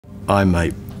I'm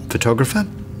a photographer,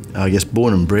 I guess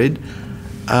born and bred.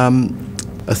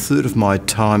 A third of my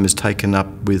time is taken up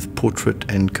with portrait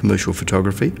and commercial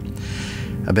photography.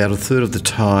 About a third of the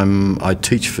time I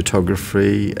teach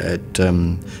photography at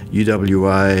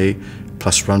UWA,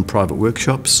 plus run private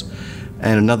workshops.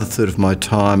 And another third of my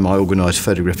time I organise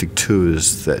photographic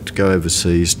tours that go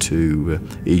overseas to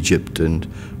Egypt and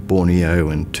Borneo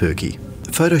and Turkey.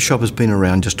 Photoshop has been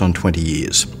around just on 20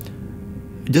 years.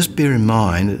 Just bear in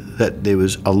mind that there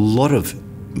was a lot of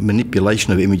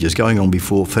manipulation of images going on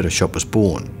before Photoshop was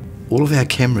born. All of our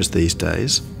cameras these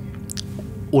days,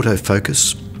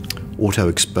 autofocus, auto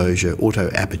exposure, auto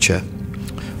aperture,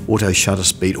 auto shutter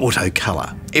speed, auto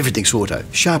colour, everything's auto,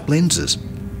 sharp lenses.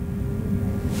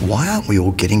 Why aren't we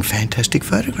all getting fantastic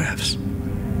photographs?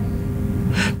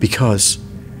 Because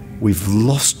we've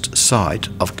lost sight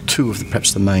of two of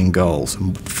perhaps the main goals.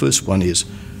 And the first one is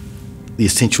the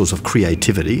essentials of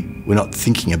creativity. We're not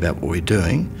thinking about what we're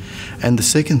doing. And the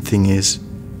second thing is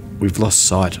we've lost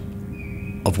sight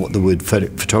of what the word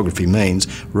photography means,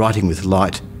 writing with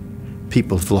light.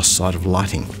 People have lost sight of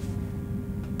lighting.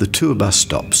 The tour bus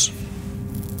stops.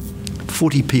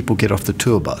 40 people get off the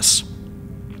tour bus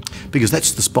because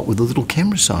that's the spot where the little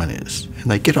camera sign is.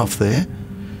 And they get off there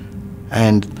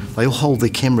and they all hold their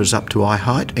cameras up to eye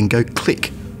height and go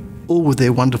click, all with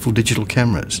their wonderful digital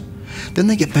cameras. Then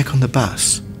they get back on the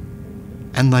bus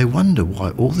and they wonder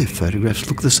why all their photographs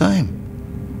look the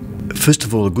same. First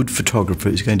of all, a good photographer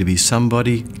is going to be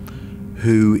somebody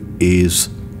who is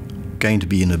going to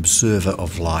be an observer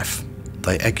of life.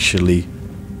 They actually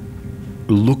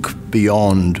look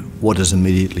beyond what is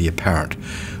immediately apparent,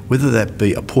 whether that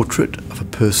be a portrait of a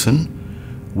person,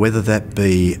 whether that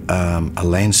be a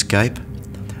landscape,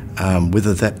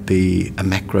 whether that be a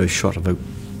macro shot of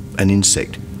an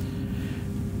insect.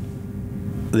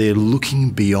 They're looking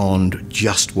beyond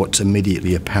just what's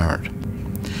immediately apparent.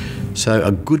 So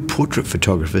a good portrait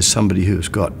photographer is somebody who's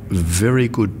got very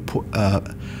good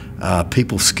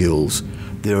people skills.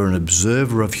 They're an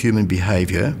observer of human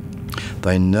behaviour.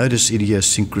 They notice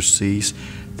idiosyncrasies.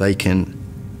 They can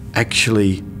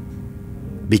actually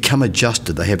become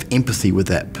adjusted. They have empathy with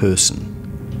that person.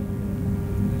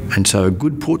 And so a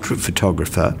good portrait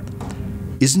photographer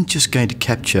isn't just going to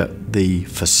capture the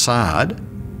facade,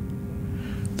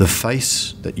 the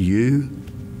face that you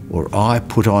or I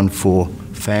put on for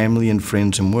family and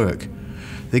friends and work.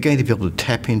 They're going to be able to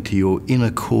tap into your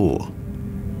inner core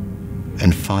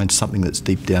and find something that's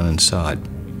deep down inside.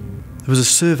 There was a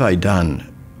survey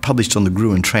done, published on the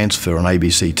Gruen Transfer on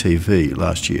ABC TV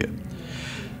last year.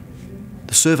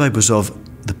 The survey was of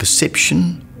the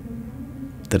perception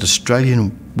that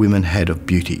Australian women had of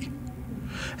beauty.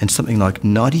 And something like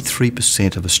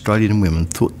 93% of Australian women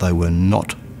thought they were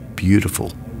not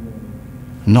beautiful.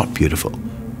 Not beautiful.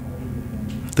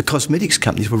 The cosmetics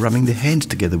companies were rubbing their hands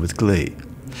together with glee.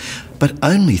 But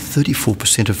only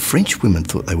 34% of French women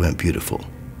thought they weren't beautiful.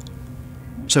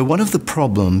 So one of the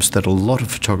problems that a lot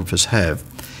of photographers have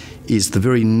is the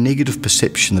very negative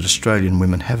perception that Australian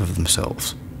women have of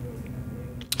themselves.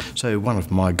 So one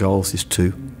of my goals is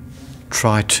to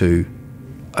try to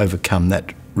overcome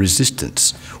that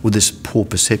resistance or this poor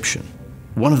perception.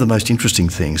 One of the most interesting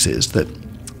things is that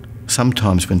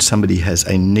sometimes when somebody has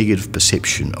a negative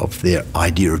perception of their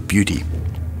idea of beauty,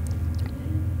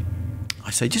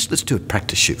 I say, just let's do a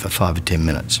practice shoot for 5 or 10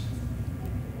 minutes.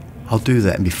 I'll do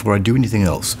that, and before I do anything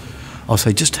else, I'll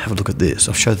say, just have a look at this.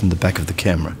 I'll show them the back of the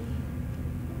camera.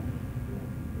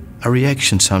 A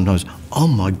reaction sometimes, oh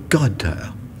my God,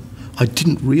 Dale, I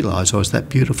didn't realise I was that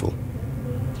beautiful.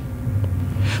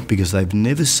 Because they've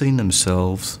never seen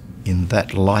themselves in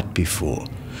that light before.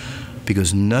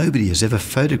 Because nobody has ever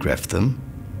photographed them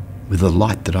with the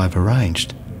light that I've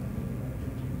arranged.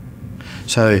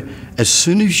 So as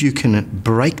soon as you can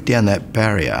break down that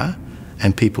barrier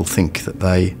and people think that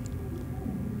they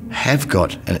have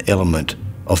got an element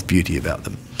of beauty about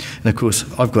them. And of course,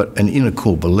 I've got an inner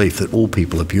core belief that all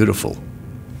people are beautiful.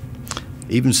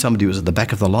 Even somebody who was at the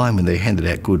back of the line when they handed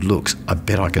out good looks, I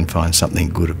bet I can find something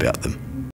good about them.